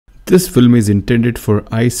This film is intended for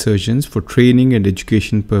eye surgeons for training and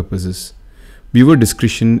education purposes. Viewer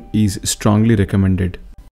discretion is strongly recommended.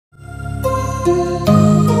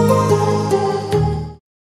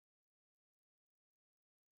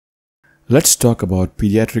 Let's talk about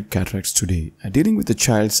pediatric cataracts today. Dealing with a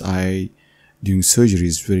child's eye during surgery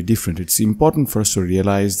is very different. It's important for us to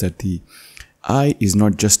realize that the eye is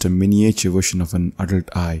not just a miniature version of an adult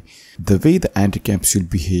eye. The way the anticapsule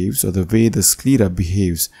behaves or the way the sclera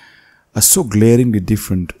behaves are so glaringly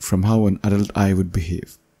different from how an adult eye would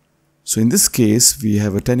behave. So in this case, we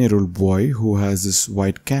have a 10-year-old boy who has this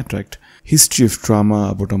white cataract. History of trauma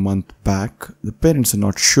about a month back. The parents are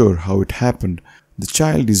not sure how it happened. The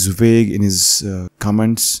child is vague in his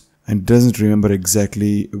comments and doesn't remember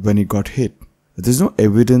exactly when he got hit. There's no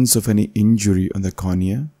evidence of any injury on the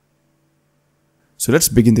cornea. So let's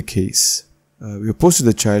begin the case. We have posted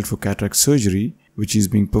the child for cataract surgery, which is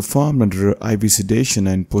being performed under IV sedation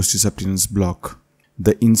and posterior subtenous block.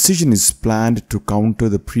 The incision is planned to counter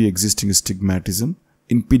the pre-existing astigmatism.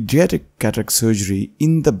 In pediatric cataract surgery,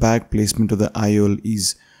 in the bag placement of the IOL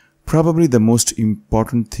is probably the most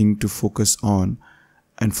important thing to focus on,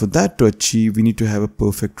 and for that to achieve, we need to have a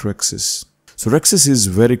perfect rhexis. So rhexis is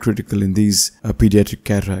very critical in these pediatric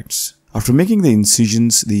cataracts. After making the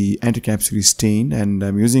incisions, the anticapsule is stained, and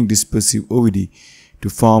I'm using dispersive OVD to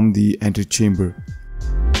form the antechamber.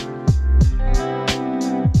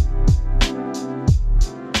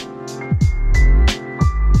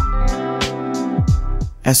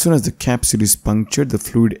 As soon as the capsule is punctured, the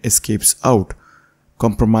fluid escapes out,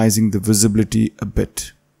 compromising the visibility a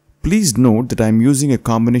bit. Please note that I am using a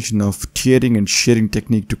combination of tearing and shearing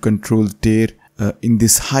technique to control tear in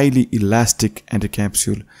this highly elastic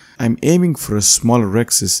anticapsule. I am aiming for a smaller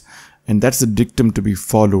rhexis, and that's the dictum to be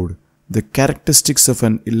followed. The characteristics of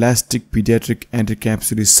an elastic pediatric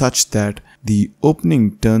anticapsule is such that the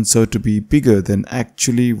opening turns out to be bigger than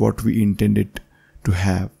actually what we intended to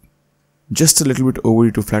have. Just a little bit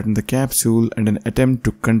OVD to flatten the capsule and an attempt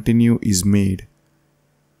to continue is made.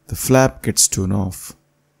 The flap gets torn off.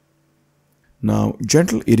 Now,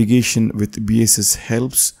 gentle irrigation with BSS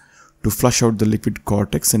helps to flush out the liquid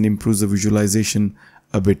cortex and improves the visualization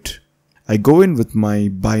a bit. I go in with my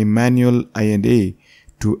bimanual I&A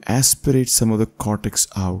to aspirate some of the cortex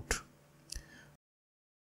out.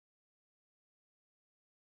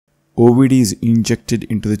 OVD is injected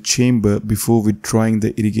into the chamber before withdrawing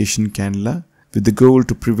the irrigation cannula with the goal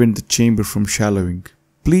to prevent the chamber from shallowing.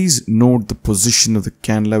 Please note the position of the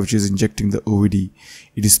cannula which is injecting the OVD.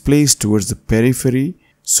 It is placed towards the periphery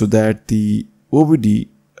so that the OVD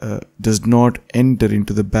does not enter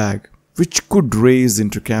into the bag, which could raise the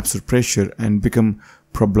intercapsular pressure and become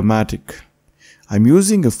problematic. I'm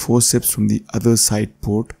using a forceps from the other side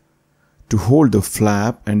port to hold the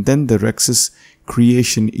flap, and then the rhexis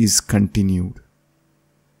creation is continued.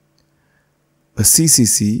 A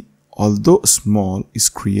CCC, although small, is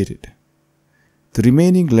created. The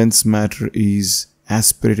remaining lens matter is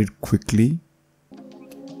aspirated quickly.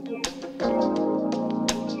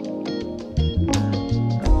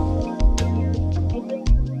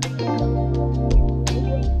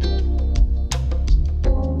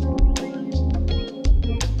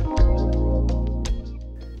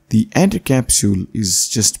 The anticapsule is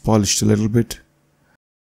just polished a little bit.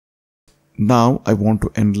 Now I want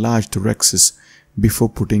to enlarge the rhexis before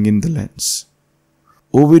putting in the lens.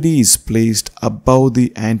 OVD is placed above the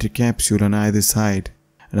anticapsule on either side,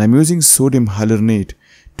 and I'm using sodium hyaluronate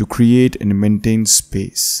to create and maintain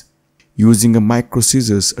space. Using a micro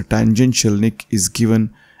scissors, a tangential nick is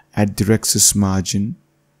given at the rhexis margin.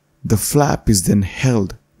 The flap is then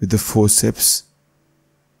held with the forceps,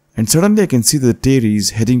 and suddenly I can see that the tear is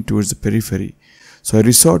heading towards the periphery. So I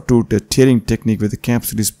resort to the tearing technique where the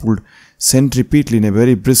capsule is pulled centripetally in a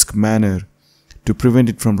very brisk manner to prevent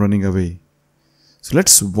it from running away. So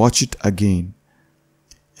let's watch it again.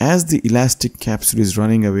 As the elastic capsule is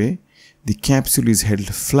running away, the capsule is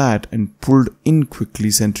held flat and pulled in quickly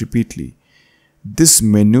centripetally. This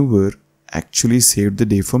maneuver actually saved the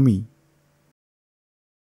day for me.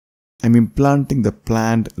 I'm implanting the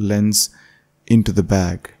planned lens into the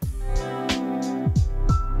bag.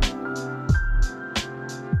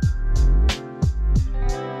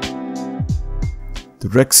 The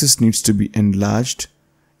rhexis needs to be enlarged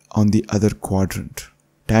on the other quadrant.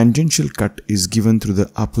 Tangential cut is given through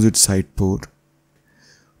the opposite side port.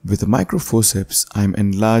 With a micro forceps, I am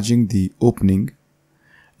enlarging the opening,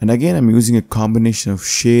 and again I am using a combination of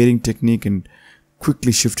shearing technique and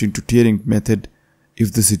quickly shifting to tearing method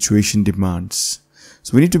if the situation demands.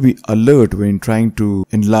 So we need to be alert when trying to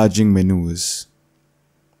enlarging maneuvers.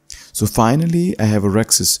 So finally I have a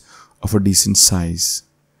rhexis of a decent size.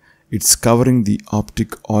 It's covering the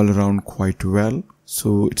optic all around quite well.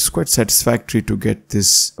 So it's quite satisfactory to get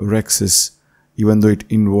this rhexis, even though it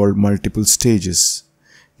involved multiple stages.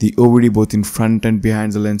 The OVD both in front and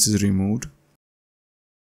behind the lens is removed.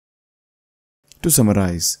 To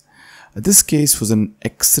summarize, this case was an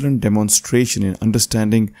excellent demonstration in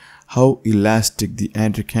understanding how elastic the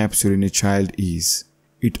anterior capsule in a child is.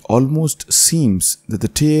 It almost seems that the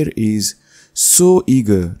tear is so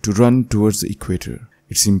eager to run towards the equator.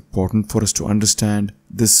 It's important for us to understand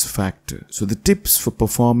this factor. So the tips for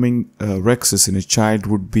performing a rhexis in a child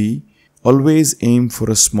would be: always aim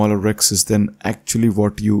for a smaller rhexis than actually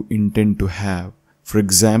what you intend to have. For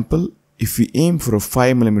example, if we aim for a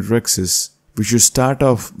 5mm rhexis, we should start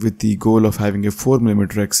off with the goal of having a 4mm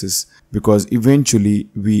rhexis, because eventually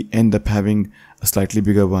we end up having a slightly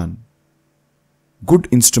bigger one. Good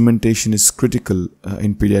instrumentation is critical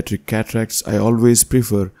in pediatric cataracts. I always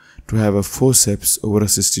prefer to have a forceps over a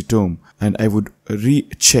cystitome, and I would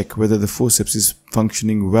recheck whether the forceps is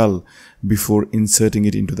functioning well before inserting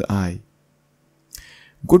it into the eye.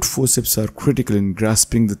 Good forceps are critical in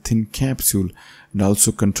grasping the thin capsule and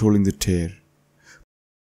also controlling the tear.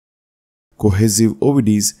 Cohesive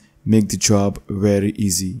OVDs make the job very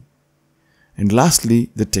easy. And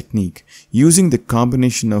lastly, the technique. Using the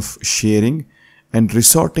combination of shearing and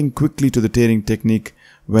resorting quickly to the tearing technique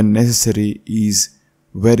when necessary is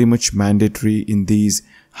very much mandatory in these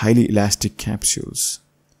highly elastic capsules.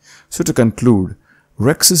 So to conclude,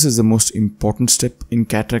 rhexis is the most important step in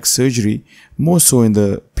cataract surgery, more so in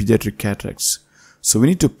the pediatric cataracts. So we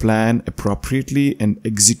need to plan appropriately and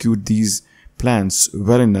execute these plans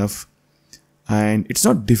well enough, and it's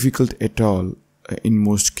not difficult at all in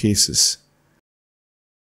most cases.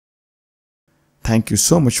 Thank you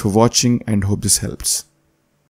so much for watching and hope this helps.